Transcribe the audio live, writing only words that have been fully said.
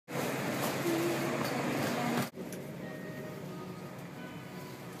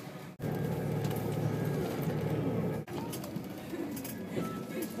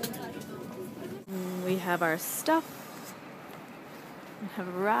have our stuff and have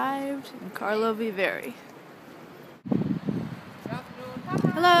arrived in Karlovy Vary.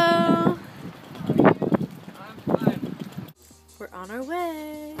 Hello! I'm fine. We're on our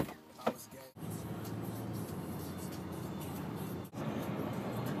way.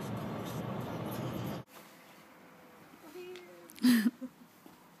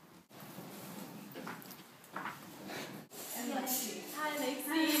 Hi,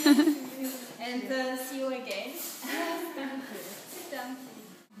 Lexi. And see you again. Sit down.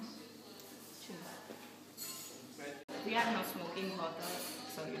 We are no smoking hotel,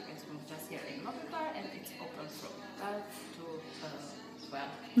 so you can smoke just here in lobby bar, and it's open from 12 to 12.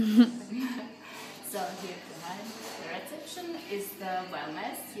 So here behind the reception is the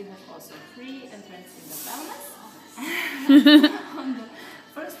wellness. You have also free entrance in the wellness. On the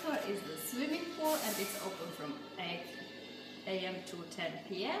first floor is the swimming pool, and it's open from 8 a.m. to 10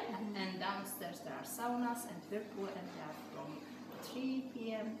 p.m. And downstairs there are saunas and whirlpool, and they are from 3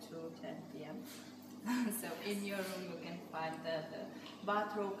 p.m. to 10 p.m. So in your room you can find the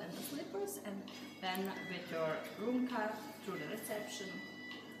bathrobe and the slippers, and then with your room card through the reception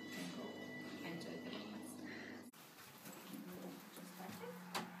you can go enjoy the moments.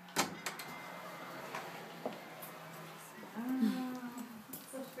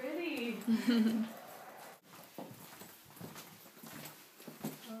 So pretty!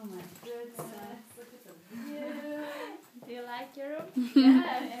 Oh my goodness, look at the view! Do you like your room?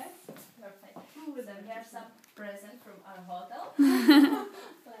 Yeah. Perfect. So we have some present from our hotel.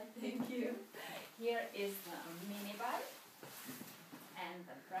 Thank you. Here is the minibar and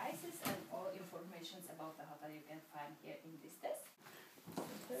the prices and all information about the hotel you can find here in this desk.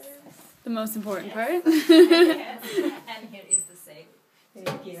 The most important part. Yes. And here is the safe.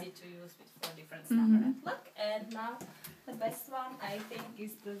 Thank you. Easy to use with 4 different summer and look. And now the best one I think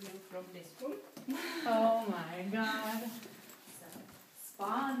is the view from this room. Oh my god.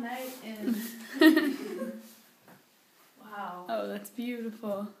 Spa night in. Wow. Oh, that's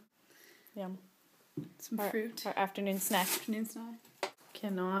beautiful. Yum. Some fruit. Our afternoon snack. Afternoon snack.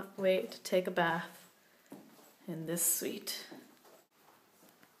 Cannot wait to take a bath in this suite.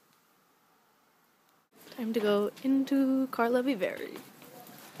 Time to go into Karlovy Vary.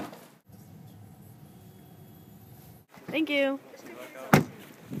 Thank you.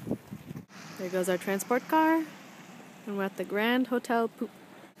 There goes our transport car. And we're at the Grand Hotel Poop.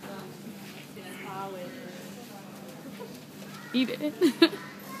 Eat it.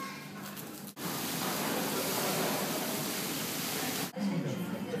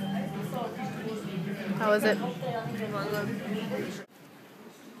 How is it?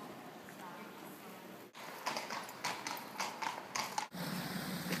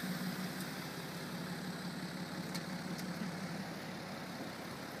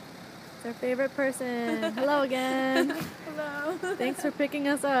 It's our favorite person. Hello again. Hello. Thanks for picking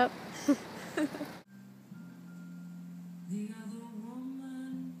us up.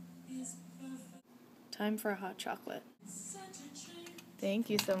 Time for a hot chocolate. Thank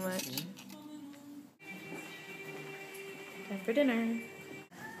you so much. Time for dinner.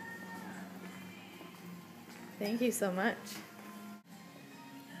 Thank you so much.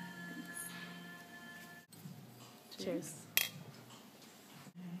 Cheers.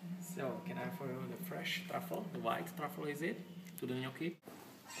 So, can I offer you the fresh truffle, the white truffle is it, to the gnocchi?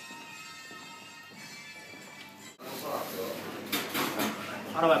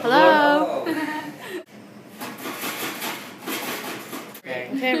 Hello. Okay.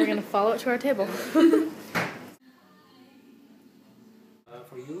 Okay, we're gonna follow it to our table.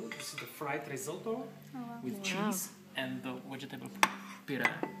 For you, this is the fried risotto with cheese and the vegetable puree.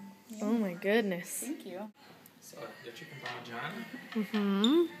 Oh my goodness. Thank you. So, the chicken parmesan.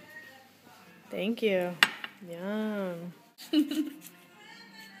 Mm-hmm. Thank you. Yum.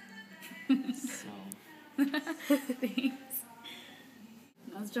 So, Thanks.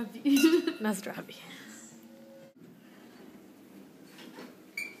 Nazdravie. Nazdravie.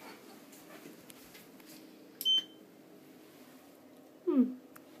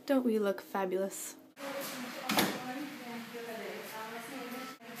 Don't we look fabulous?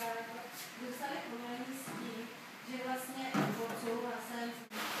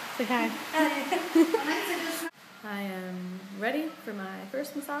 Say hi. I am ready for my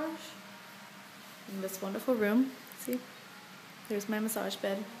first massage in this wonderful room. See? There's my massage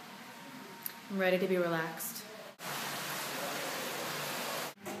bed. I'm ready to be relaxed.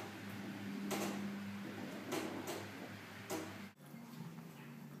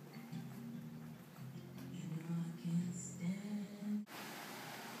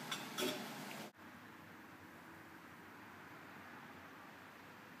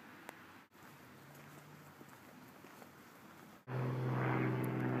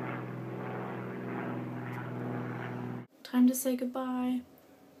 Time to say goodbye.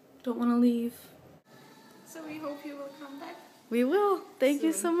 Don't want to leave. So we hope you will come back. We will. Thank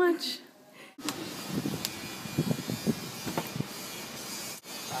you so much.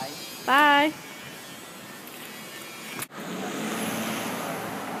 Bye. Bye.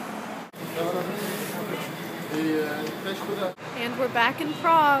 And we're back in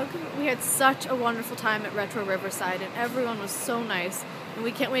Prague. We had such a wonderful time at Retro Riverside and everyone was so nice. And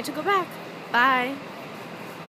we can't wait to go back. Bye.